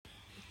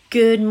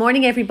Good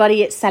morning,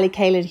 everybody. It's Sally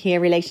Kalen here,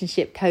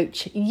 relationship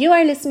coach. You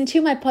are listening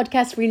to my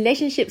podcast,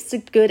 Relationships, the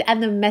Good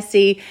and the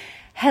Messy.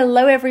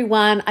 Hello,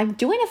 everyone. I'm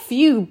doing a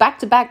few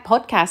back-to-back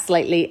podcasts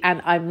lately,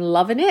 and I'm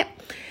loving it.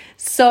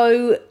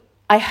 So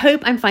I hope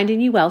I'm finding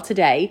you well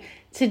today.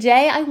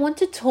 Today, I want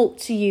to talk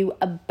to you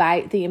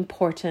about the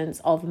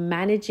importance of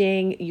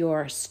managing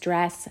your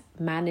stress,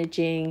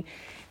 managing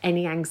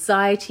any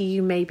anxiety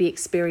you may be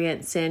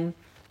experiencing,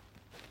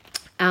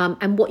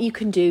 and what you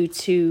can do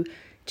to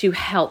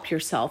help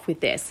yourself with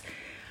this.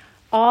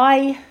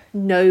 I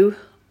know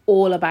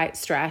all about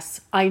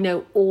stress. I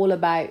know all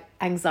about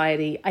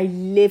anxiety. I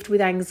lived with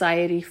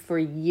anxiety for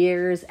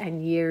years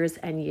and years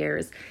and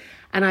years.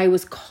 And I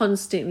was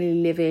constantly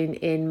living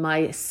in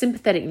my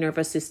sympathetic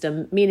nervous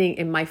system, meaning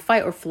in my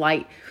fight or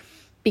flight,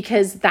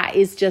 because that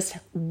is just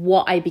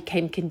what I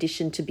became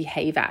conditioned to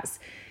behave as.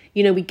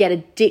 You know, we get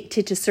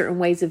addicted to certain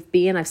ways of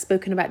being. I've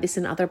spoken about this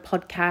in other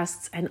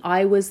podcasts, and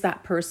I was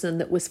that person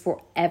that was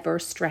forever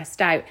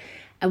stressed out.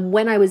 And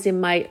when I was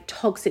in my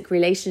toxic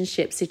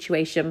relationship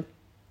situation,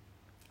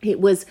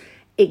 it was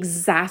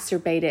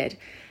exacerbated.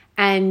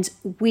 And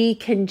we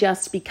can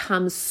just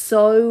become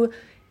so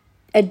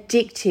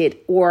addicted,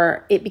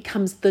 or it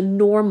becomes the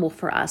normal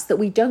for us, that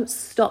we don't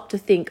stop to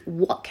think,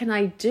 what can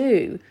I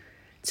do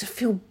to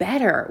feel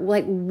better?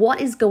 Like,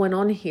 what is going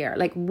on here?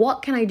 Like,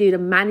 what can I do to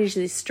manage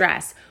this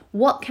stress?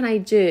 What can I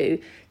do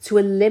to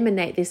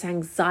eliminate this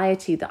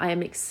anxiety that I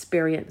am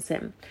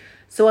experiencing?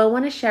 So I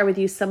want to share with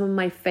you some of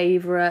my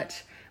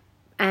favorite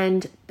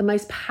and the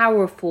most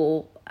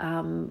powerful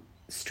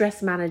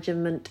stress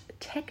management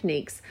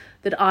techniques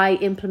that I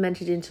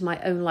implemented into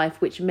my own life,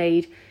 which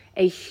made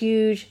a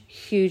huge,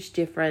 huge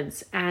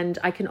difference. And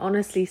I can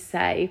honestly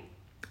say,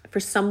 for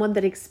someone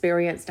that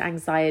experienced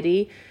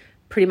anxiety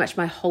pretty much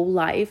my whole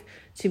life,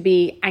 to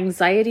be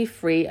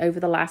anxiety-free over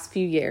the last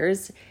few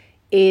years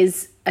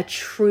is a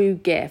true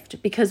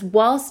gift. Because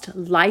whilst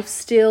life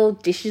still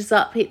dishes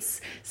up its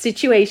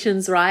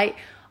situations, right,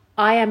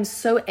 I am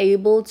so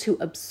able to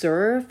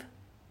observe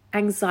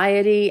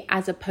anxiety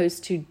as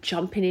opposed to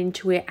jumping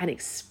into it and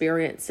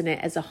experiencing it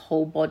as a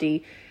whole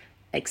body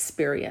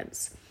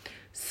experience.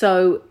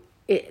 So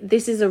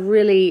this is a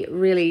really,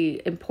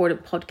 really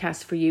important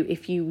podcast for you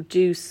if you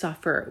do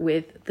suffer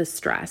with the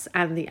stress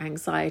and the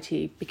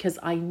anxiety, because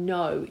I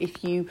know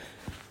if you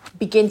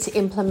begin to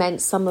implement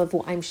some of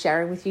what I'm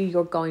sharing with you,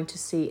 you're going to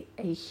see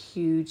a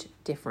huge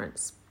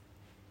difference.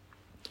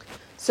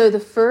 So the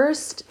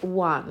first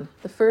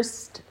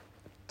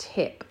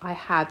tip I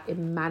have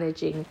in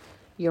managing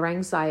your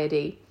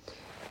anxiety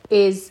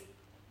is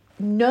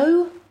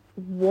know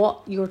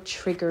what your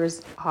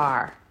triggers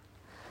are.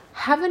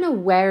 Have an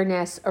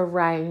awareness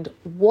around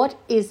what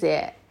is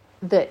it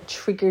that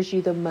triggers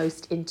you the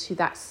most into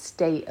that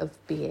state of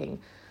being.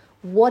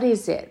 What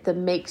is it that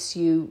makes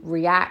you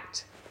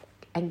react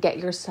and get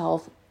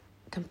yourself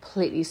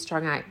completely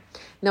strung out?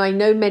 Now, I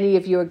know many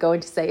of you are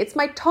going to say, it's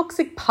my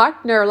toxic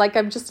partner, like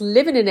I'm just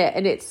living in it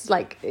and it's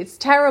like, it's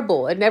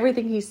terrible and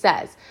everything he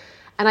says.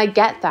 And I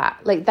get that.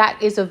 Like,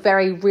 that is a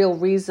very real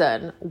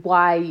reason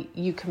why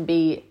you can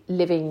be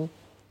living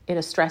in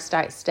a stressed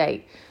out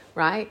state,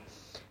 right?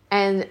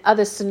 And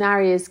other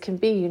scenarios can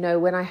be, you know,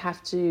 when I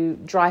have to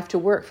drive to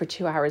work for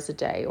 2 hours a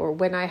day, or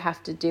when I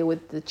have to deal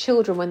with the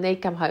children when they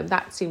come home,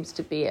 that seems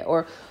to be it.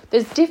 Or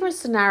there's different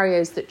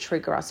scenarios that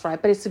trigger us,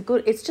 right? But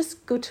it's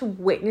just good to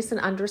witness and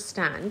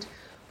understand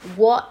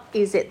what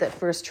is it that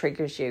first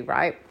triggers you,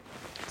 right?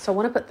 So I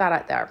want to put that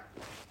out there.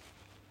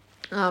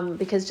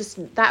 Because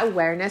just that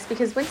awareness,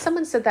 because when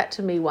someone said that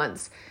to me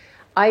once,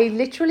 I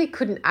literally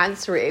couldn't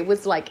answer it. It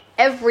was like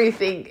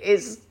everything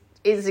is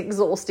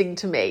exhausting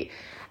to me.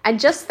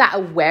 And just that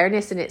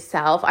awareness in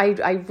itself,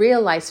 I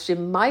realized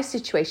in my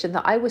situation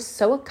that I was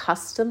so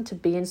accustomed to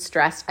being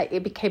stressed,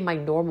 it became my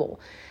normal.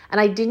 And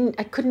I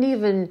couldn't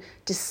even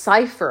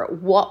decipher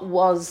what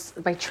was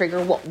my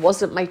trigger, what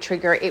wasn't my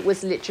trigger. It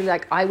was literally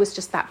like I was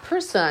just that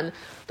person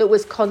that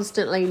was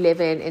constantly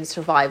living in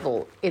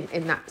survival,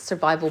 in that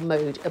survival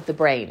mode of the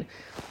brain,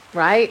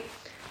 right?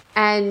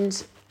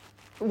 And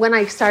when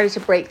I started to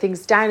break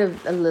things down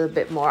a little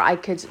bit more, I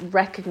could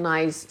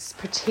recognize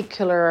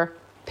particular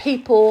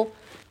people,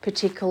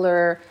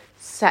 particular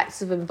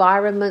sets of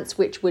environments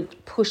which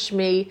would push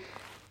me.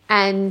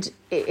 And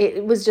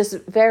it was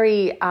just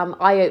very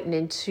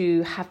eye-opening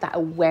to have that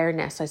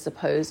awareness, I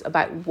suppose,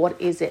 about what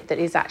is it that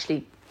is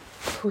actually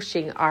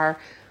pushing our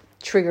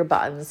trigger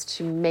buttons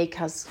to make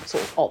us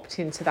sort of opt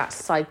into that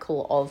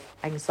cycle of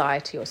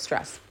anxiety or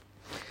stress.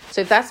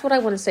 So that's what I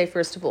want to say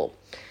first of all.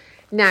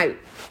 Now,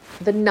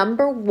 the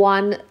number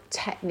one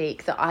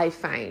technique that I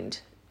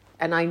found,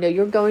 and I know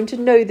you're going to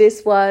know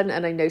this one,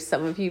 and I know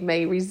some of you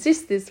may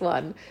resist this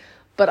one,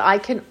 but I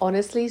can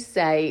honestly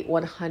say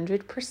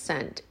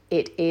 100%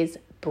 it is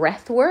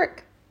breath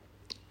work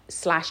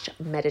 /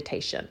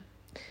 meditation.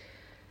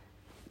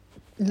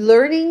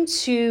 Learning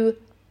to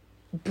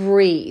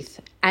breathe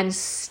and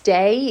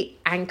stay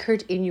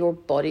anchored in your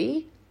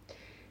body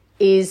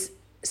is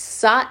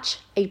such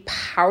a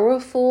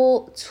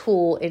powerful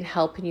tool in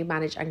helping you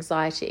manage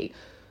anxiety.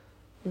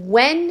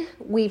 When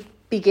we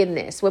begin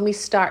this, when we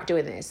start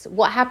doing this,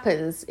 what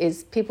happens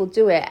is people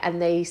do it and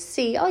they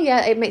see, oh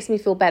yeah, it makes me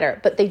feel better,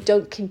 but they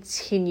don't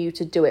continue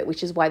to do it,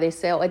 which is why they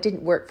say, oh, it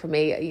didn't work for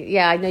me.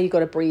 Yeah, I know you got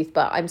to breathe,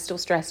 but I'm still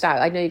stressed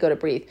out. I know you got to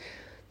breathe.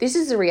 This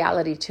is the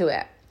reality to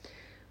it.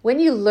 When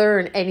you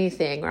learn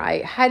anything,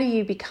 right, how do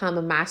you become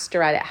a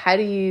master at it? How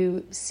do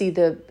you see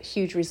the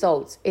huge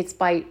results? It's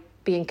by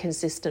being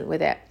consistent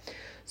with it.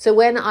 So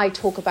when I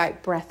talk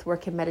about breath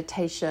work and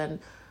meditation,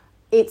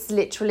 it's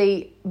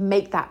literally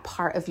make that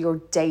part of your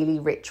daily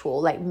ritual,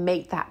 like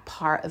make that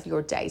part of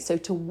your day. So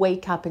to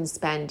wake up and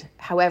spend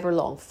however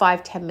long,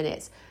 5-10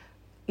 minutes,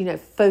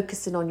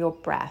 focusing on your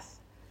breath,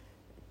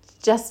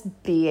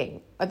 just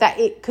being, that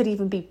it could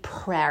even be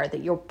prayer,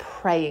 that you're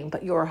praying,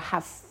 but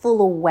have full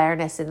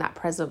awareness in that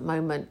present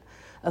moment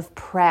of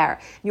prayer.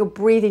 You're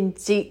breathing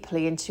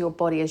deeply into your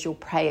body as you're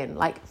praying.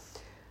 Like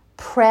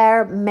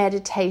prayer,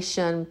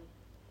 meditation,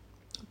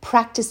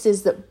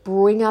 practices that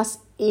bring us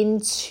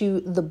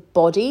into the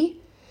body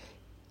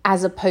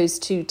as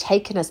opposed to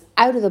taking us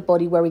out of the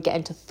body where we get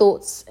into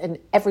thoughts and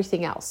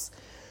everything else.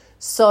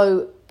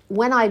 So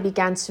when I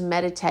began to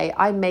meditate,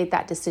 I made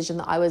that decision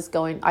that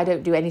I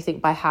don't do anything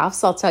by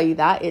halves. I'll tell you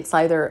that. It's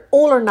either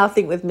all or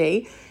nothing with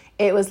me.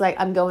 It was like,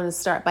 I'm going to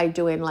start by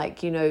doing I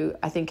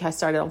think I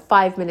started on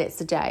 5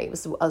 minutes a day. It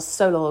was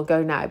so long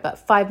ago now, but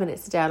 5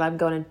 minutes a day. And I'm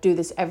going to do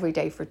this every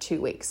day for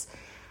 2 weeks.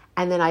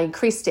 And then I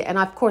increased it. And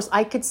of course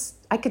I could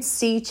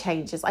see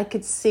changes.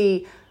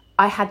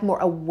 I had more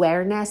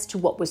awareness to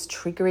what was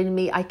triggering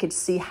me. I could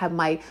see how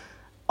my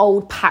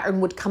old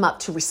pattern would come up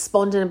to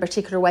respond in a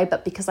particular way,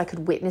 but because I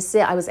could witness it,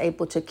 I was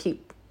able to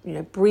keep,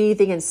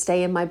 breathing and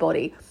stay in my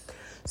body.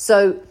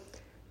 So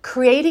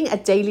creating a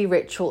daily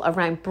ritual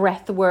around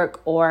breath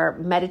work or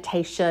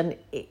meditation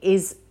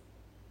is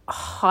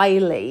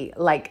highly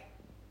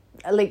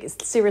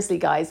seriously,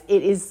 guys,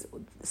 it is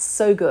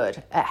so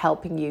good at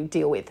helping you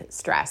deal with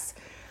stress.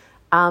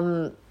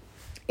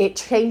 It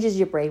changes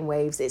your brain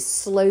waves. It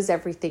slows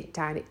everything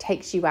down. It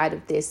takes you out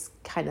of this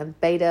kind of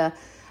beta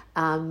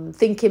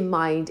thinking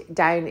mind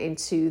down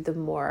into the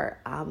more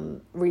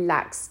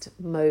relaxed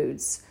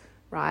modes,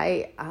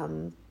 right?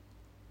 And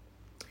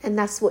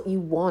that's what you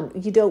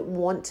want. You don't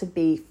want to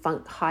be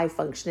high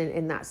functioning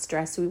in that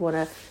stress.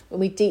 When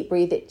we deep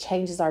breathe, it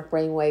changes our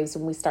brain waves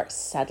when we start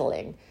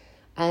settling.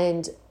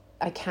 And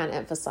I can't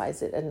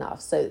emphasize it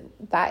enough. So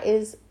that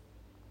is,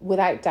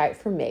 without doubt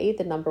for me,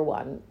 the number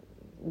one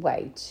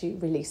way to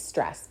release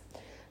stress.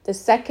 The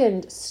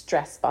second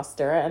stress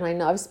buster, and I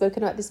know I've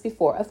spoken about this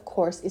before, of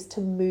course, is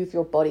to move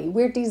your body.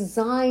 We're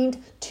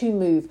designed to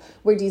move.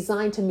 We're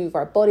designed to move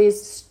our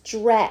bodies,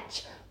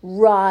 stretch,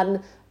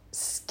 run,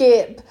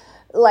 skip,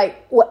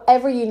 like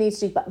whatever you need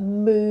to do, but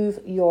move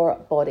your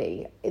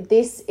body.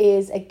 This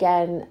is,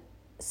 again,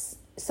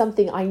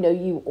 something I know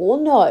you all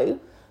know,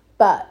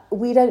 but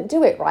we don't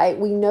do it, right?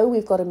 We know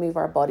we've got to move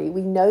our body.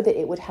 We know that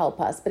it would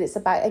help us, but it's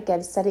about,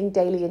 again, setting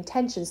daily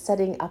intentions,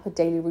 setting up a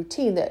daily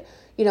routine that,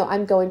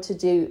 I'm going to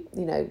do,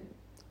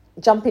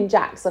 jumping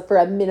jacks for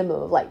a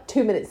minimum of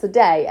 2 minutes a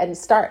day and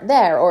start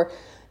there, or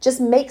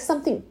just make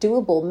something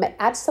doable,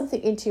 add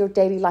something into your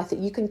daily life that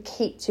you can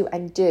keep to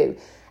and do.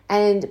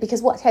 And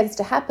because what tends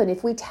to happen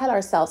if we tell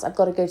ourselves, I've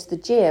got to go to the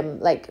gym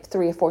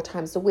 3 or 4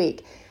 times a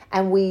week,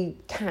 and we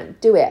can't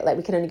do it,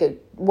 we can only go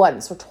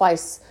once or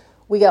twice,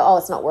 we go, oh,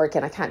 it's not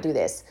working, I can't do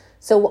this.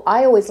 So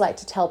I always like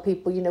to tell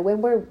people,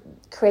 when we're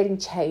creating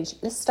change,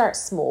 let's start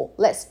small.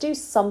 Let's do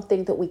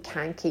something that we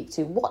can keep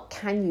to. What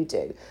can you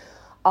do?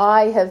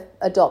 I have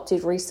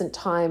adopted recent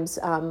times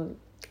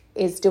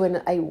is doing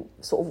a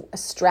sort of a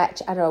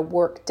stretch and a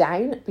work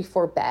down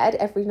before bed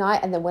every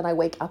night. And then when I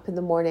wake up in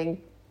the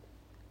morning,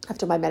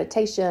 after my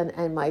meditation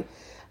and my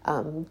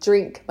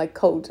drink, my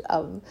cold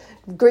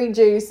green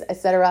juice,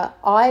 etc.,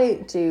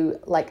 I do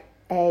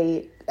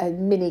a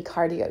mini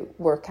cardio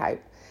workout.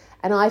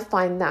 And I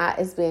find that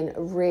has been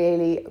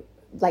really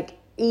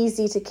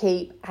easy to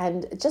keep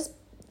and just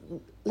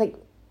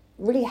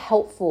really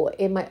helpful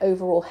in my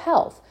overall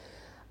health.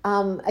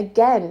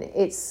 Again,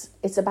 it's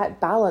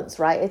about balance,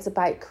 right? It's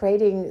about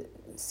creating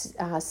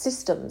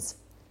systems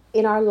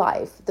in our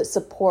life that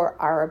support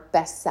our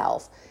best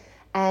self.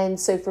 And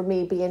so for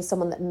me, being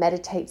someone that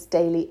meditates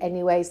daily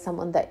anyway,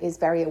 someone that is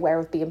very aware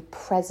of being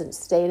present,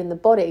 staying in the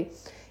body,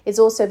 it's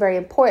also very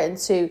important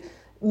to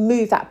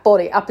move that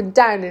body up and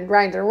down and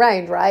round,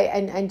 right?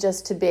 And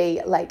just to be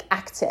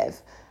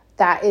active.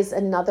 That is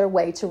another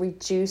way to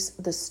reduce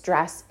the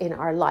stress in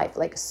our life,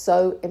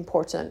 so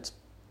important.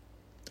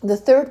 The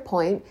third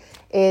point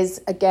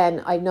is,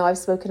 again, I know I've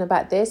spoken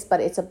about this,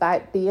 but it's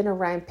about being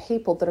around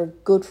people that are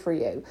good for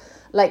you.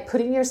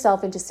 Putting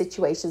yourself into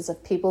situations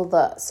of people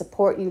that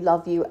support you,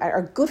 love you,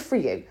 are good for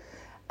you.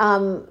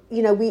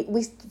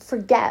 We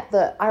forget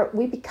that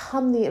we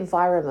become the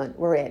environment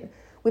we're in.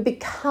 We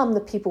become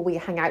the people we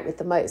hang out with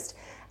the most.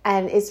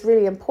 And it's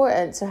really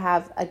important to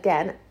have,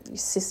 again,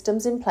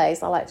 systems in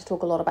place. I like to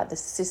talk a lot about the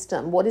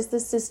system. What is the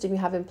system you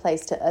have in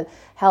place to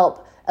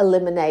help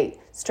eliminate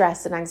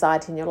stress and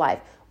anxiety in your life?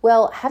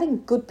 Well,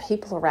 having good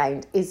people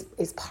around is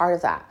part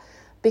of that.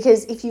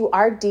 Because if you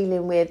are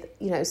dealing with,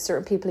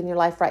 certain people in your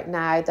life right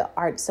now that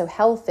aren't so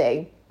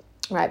healthy,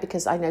 right?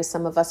 Because I know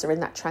some of us are in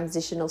that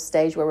transitional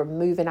stage where we're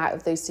moving out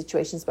of those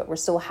situations, but we're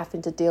still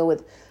having to deal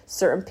with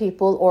certain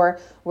people, or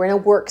we're in a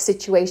work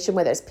situation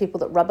where there's people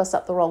that rub us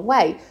up the wrong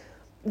way.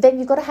 Then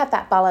you've got to have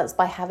that balance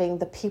by having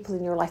the people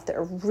in your life that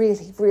are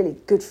really, really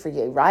good for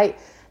you, right?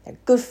 They're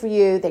good for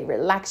you. They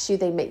relax you.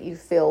 They make you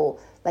feel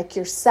like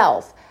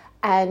yourself.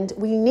 And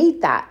we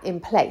need that in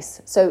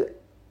place. So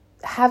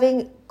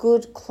having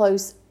good,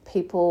 close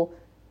people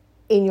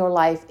in your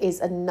life is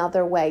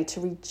another way to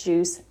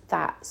reduce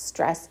that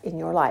stress in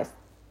your life.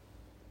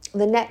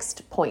 The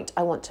next point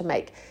I want to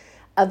make,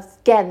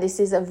 again, this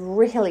is a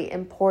really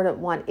important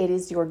one. It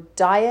is your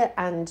diet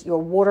and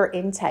your water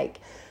intake.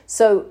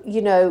 So,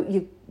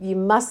 you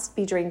must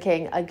be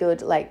drinking a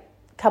good,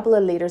 couple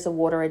of liters of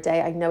water a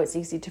day. I know it's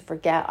easy to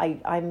forget.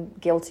 I'm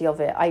guilty of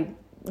it.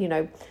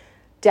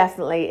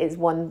 Definitely is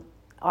one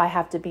I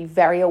have to be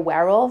very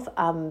aware of,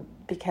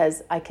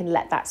 because I can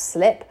let that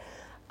slip.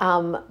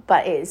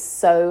 But it is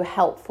so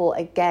helpful,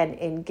 again,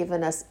 in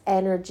giving us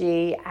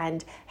energy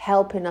and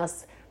helping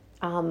us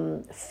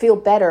feel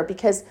better.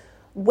 Because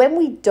when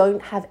we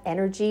don't have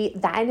energy,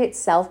 that in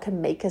itself can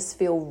make us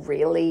feel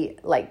really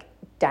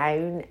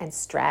down and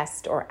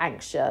stressed or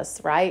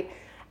anxious, right?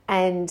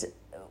 And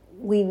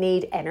we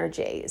need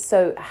energy.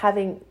 So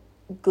having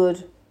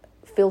good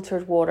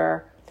filtered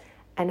water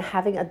and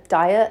having a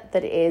diet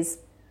that is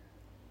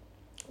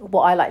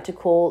what I like to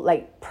call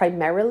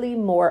primarily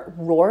more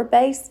raw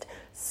based.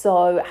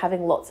 So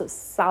having lots of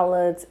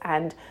salads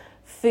and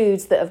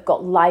foods that have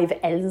got live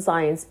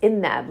enzymes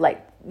in them,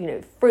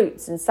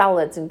 fruits and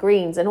salads and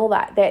greens and all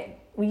that.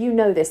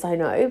 This, I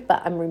know,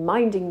 but I'm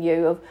reminding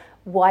you of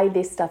why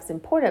this stuff's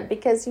important,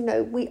 because,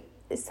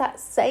 it's that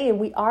saying,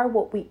 we are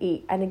what we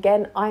eat. And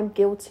again, I'm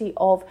guilty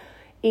of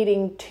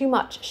eating too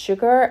much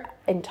sugar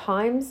at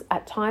times.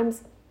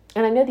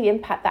 And I know the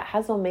impact that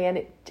has on me, and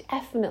it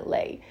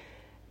definitely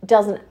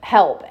doesn't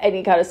help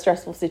any kind of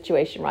stressful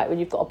situation, right? When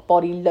you've got a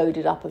body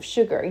loaded up of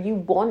sugar, you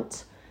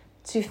want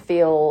to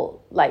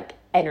feel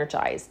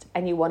energized,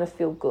 and you want to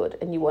feel good,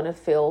 and you want to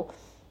feel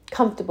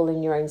comfortable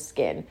in your own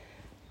skin.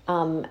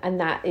 And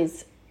that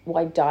is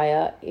why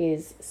diet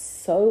is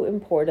so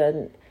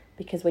important,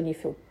 because when you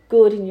feel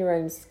good in your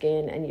own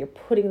skin and you're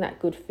putting that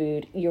good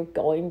food, you're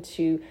going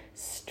to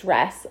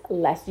stress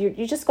less.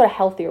 You just got a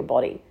healthier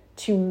body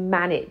to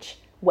manage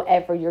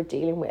whatever you're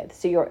dealing with.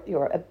 So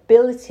your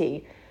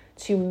ability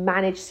to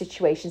manage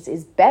situations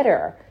is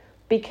better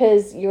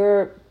because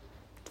you're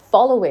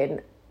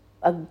following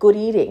a good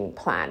eating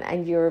plan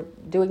and you're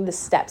doing the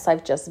steps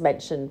I've just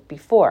mentioned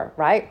before,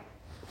 right?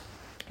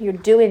 You're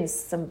doing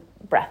some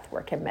breath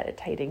work and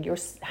meditating. You're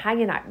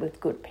hanging out with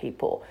good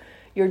people.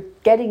 You're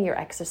getting your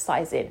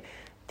exercise in.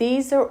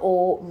 These are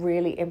all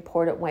really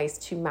important ways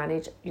to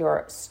manage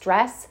your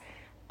stress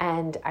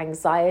and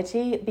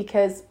anxiety,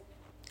 because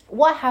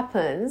what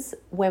happens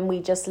when we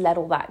just let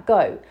all that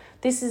go?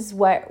 This is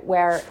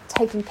where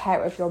taking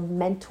care of your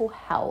mental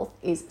health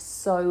is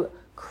so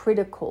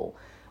critical.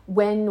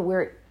 When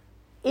we're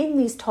in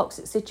these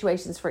toxic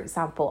situations, for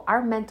example,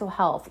 our mental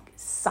health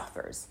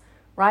suffers,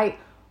 right?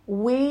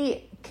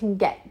 We can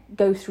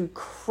go through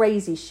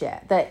crazy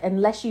shit that,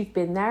 unless you've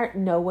been there,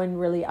 no one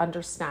really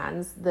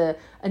understands the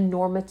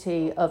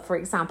enormity of, for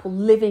example,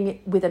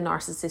 living with a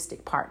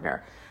narcissistic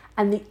partner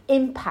and the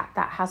impact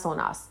that has on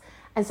us.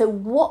 And so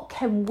what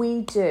can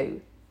we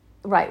do,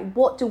 right?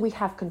 What do we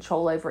have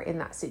control over in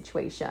that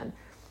situation?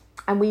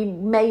 And we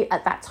may,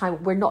 at that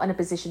time, we're not in a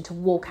position to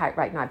walk out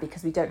right now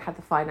because we don't have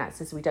the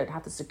finances, we don't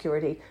have the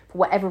security for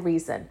whatever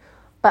reason.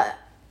 But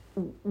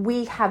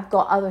we have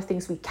got other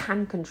things we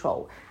can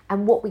control.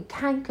 And what we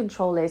can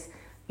control is,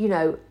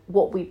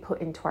 what we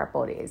put into our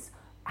bodies,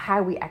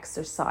 how we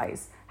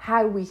exercise,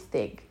 how we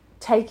think,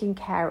 taking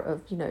care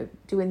of,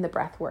 doing the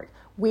breath work.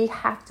 We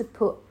have to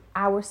put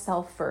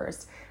ourselves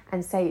first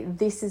and say,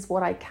 this is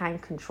what I can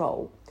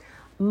control.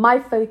 My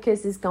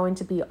focus is going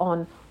to be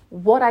on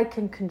what I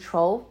can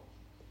control.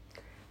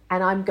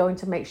 And I'm going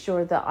to make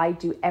sure that I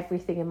do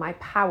everything in my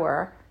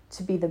power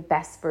to be the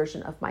best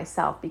version of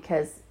myself,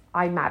 because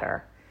I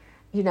matter.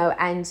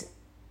 And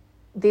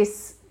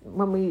this,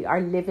 when we are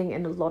living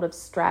in a lot of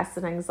stress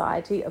and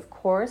anxiety, of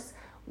course,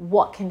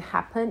 what can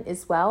happen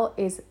as well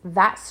is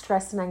that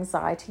stress and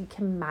anxiety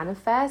can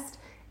manifest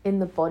in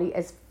the body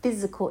as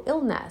physical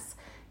illness.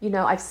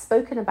 I've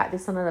spoken about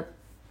this on a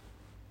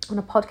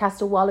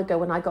podcast a while ago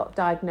when I got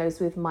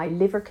diagnosed with my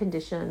liver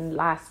condition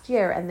last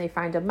year, and they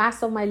found a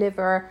mass on my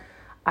liver.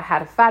 I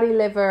had a fatty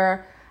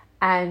liver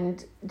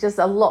and just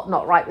a lot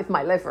not right with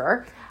my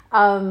liver.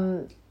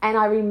 And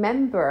I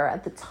remember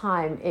at the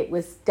time it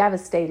was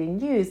devastating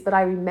news, but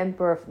I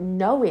remember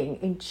knowing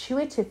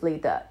intuitively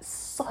that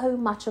so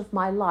much of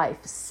my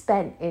life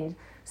spent in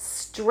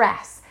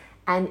stress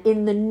and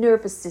in the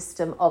nervous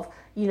system of,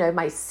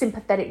 my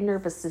sympathetic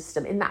nervous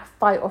system, in that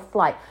fight or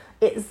flight.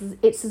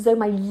 It's as though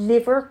my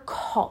liver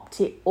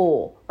copped it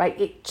all, right?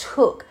 It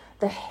took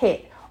the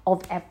hit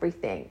of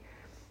everything.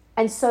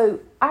 And so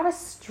our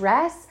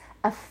stress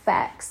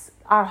affects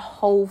our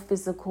whole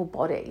physical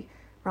body,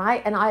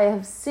 right? And I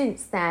have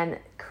since then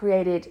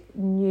created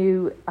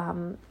new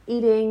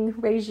eating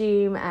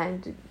regime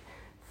and,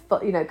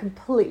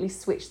 completely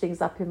switched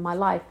things up in my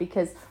life,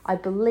 because I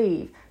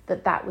believe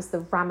that was the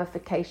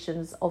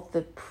ramifications of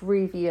the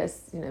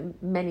previous,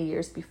 many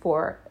years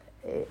before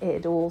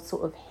it all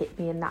sort of hit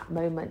me in that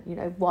moment,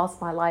 whilst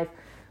my life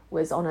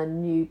was on a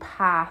new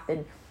path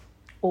and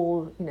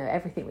all,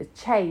 everything was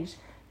changed.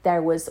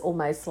 There was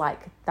almost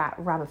like that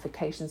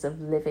ramifications of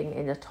living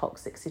in a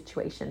toxic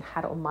situation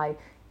had on my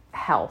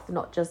health,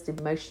 not just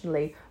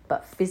emotionally,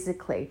 but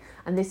physically.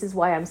 And this is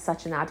why I'm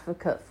such an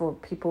advocate for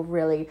people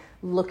really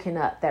looking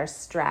at their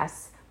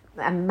stress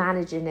and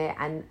managing it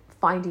and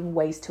finding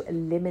ways to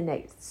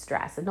eliminate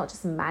stress, and not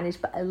just manage,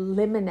 but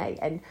eliminate,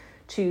 and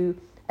to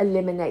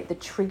eliminate the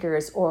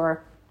triggers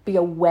or be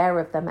aware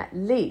of them at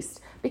least.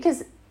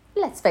 Because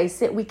let's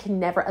face it, we can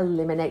never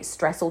eliminate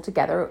stress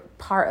altogether.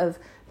 Part of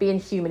being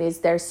human is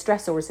there's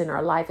stressors in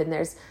our life, and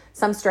there's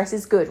some stress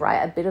is good,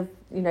 right? A bit of,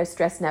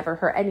 stress never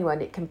hurt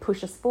anyone. It can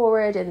push us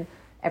forward and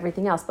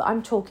everything else. But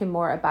I'm talking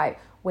more about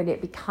when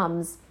it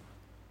becomes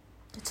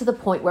to the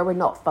point where we're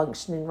not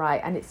functioning right,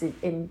 and it's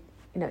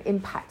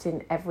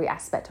impacting every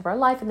aspect of our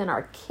life. And then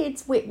our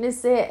kids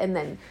witness it, and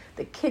then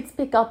the kids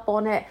pick up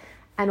on it,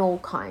 and all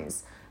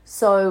kinds.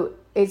 So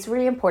it's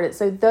really important.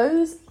 So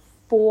those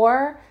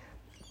 4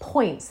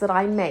 points that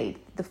I made,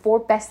 the 4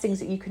 best things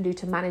that you can do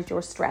to manage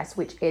your stress,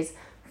 which is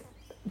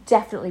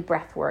definitely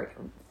breath work.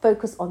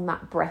 Focus on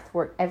that breath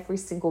work every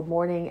single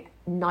morning,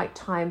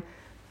 nighttime.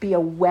 Be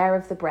aware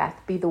of the breath.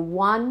 Be the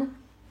one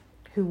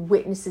who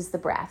witnesses the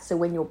breath. So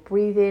when you're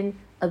breathing,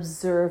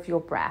 observe your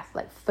breath,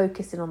 like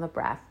focusing on the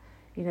breath.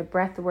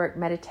 Breath work,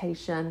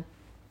 meditation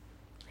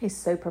is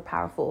super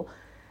powerful.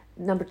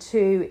 Number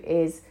 2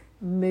 is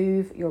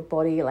move your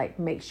body. Like,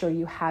 make sure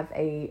you have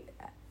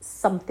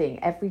something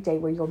every day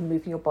where you're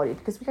moving your body,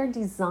 because we are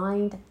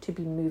designed to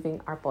be moving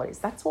our bodies.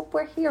 That's what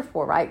we're here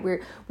for, right? We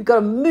got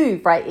to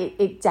move, right?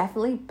 It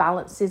definitely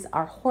balances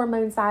our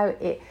hormones out.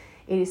 It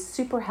is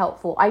super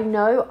helpful. I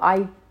know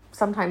I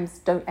sometimes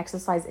don't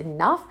exercise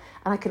enough,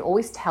 and I can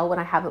always tell when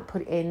I haven't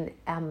put in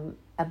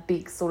a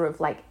big sort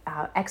of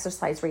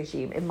exercise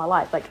regime in my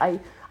life. Like I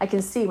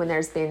can see when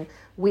there's been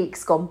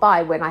weeks gone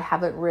by when I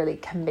haven't really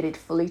committed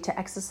fully to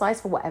exercise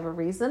for whatever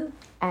reason,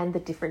 and the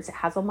difference it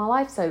has on my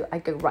life. So I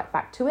go right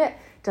back to it.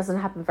 It doesn't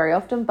happen very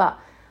often, but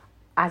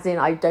as in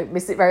I don't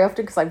miss it very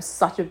often because I'm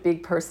such a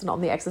big person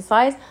on the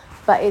exercise,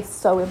 but it's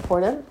so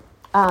important.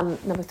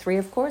 Number 3,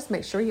 of course,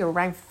 make sure you're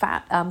around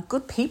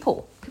good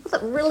people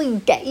that really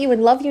get you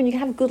and love you and you can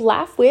have a good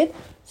laugh with.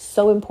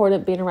 So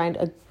important, being around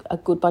a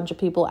good bunch of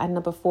people. And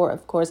number 4,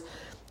 of course,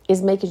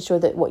 is making sure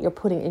that what you're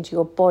putting into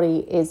your body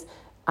is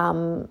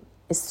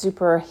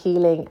super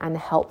healing and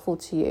helpful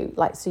to you,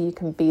 so you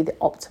can be the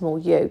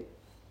optimal you.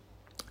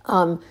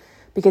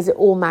 Because it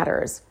all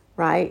matters,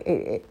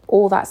 right?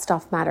 All that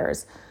stuff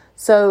matters.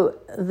 So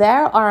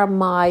there are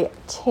my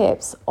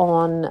tips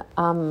on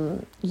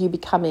you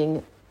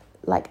becoming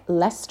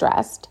less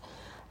stressed,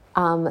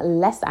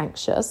 less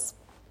anxious.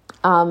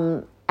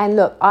 And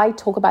look, I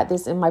talk about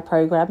this in my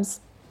programs.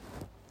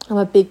 I'm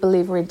a big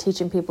believer in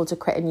teaching people to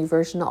create a new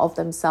version of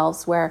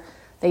themselves, where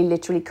they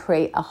literally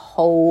create a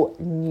whole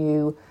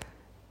new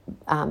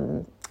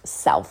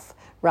self,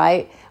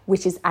 right?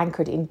 Which is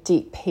anchored in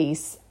deep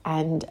peace,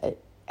 and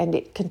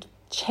it can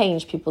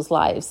change people's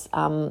lives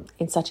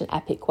in such an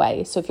epic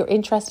way. So if you're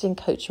interested in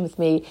coaching with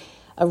me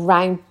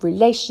around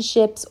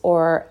relationships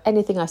or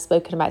anything I've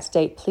spoken about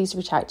today, please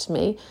reach out to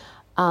me.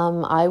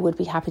 I would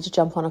be happy to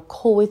jump on a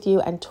call with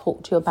you and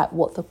talk to you about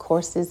what the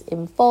courses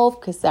involve,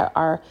 because there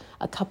are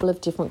a couple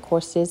of different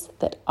courses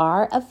that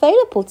are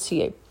available to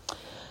you.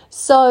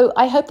 So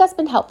I hope that's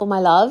been helpful, my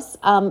loves.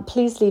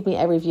 Please leave me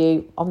a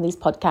review on these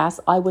podcasts.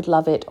 I would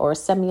love it. Or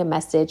send me a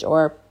message,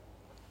 or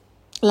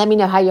let me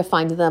know how you're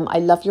finding them. I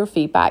love your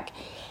feedback.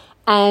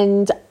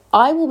 And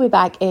I will be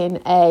back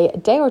in a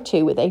day or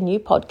 2 with a new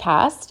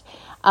podcast.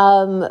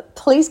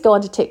 Please go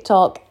onto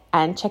TikTok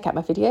and check out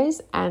my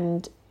videos,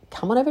 and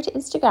come on over to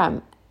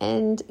Instagram,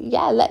 and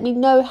let me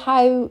know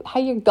how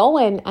you're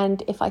going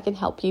and if I can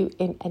help you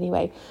in any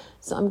way.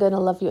 So I'm going to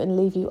love you and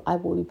leave you. I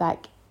will be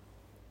back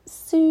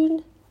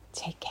soon.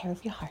 Take care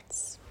of your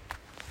hearts.